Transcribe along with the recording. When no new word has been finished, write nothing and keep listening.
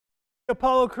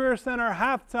Apollo Career Center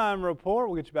halftime report.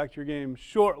 We'll get you back to your game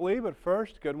shortly, but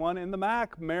first, good one in the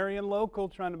MAC. Marion local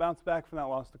trying to bounce back from that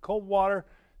loss to Coldwater,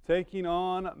 taking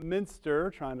on Minster,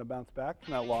 trying to bounce back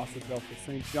from that loss at Delta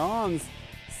St. John's.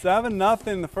 7-0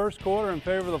 in the first quarter in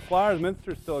favor of the Flyers.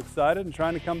 Minster's still excited and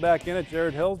trying to come back in it.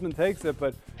 Jared Hillsman takes it,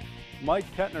 but Mike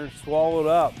Kettner swallowed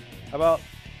up. How about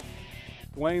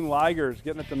Dwayne Ligers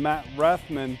getting it to Matt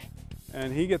Rethman?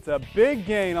 And he gets a big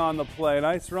gain on the play.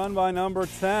 Nice run by number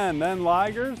 10. Then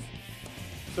Ligers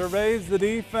surveys the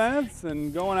defense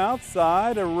and going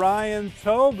outside to Ryan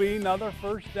Toby. Another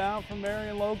first down from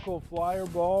Marion local. Flyer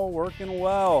ball working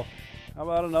well. How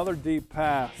about another deep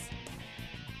pass?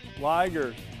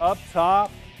 Ligers up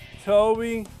top.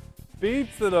 Toby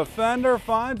beats the defender,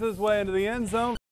 finds his way into the end zone.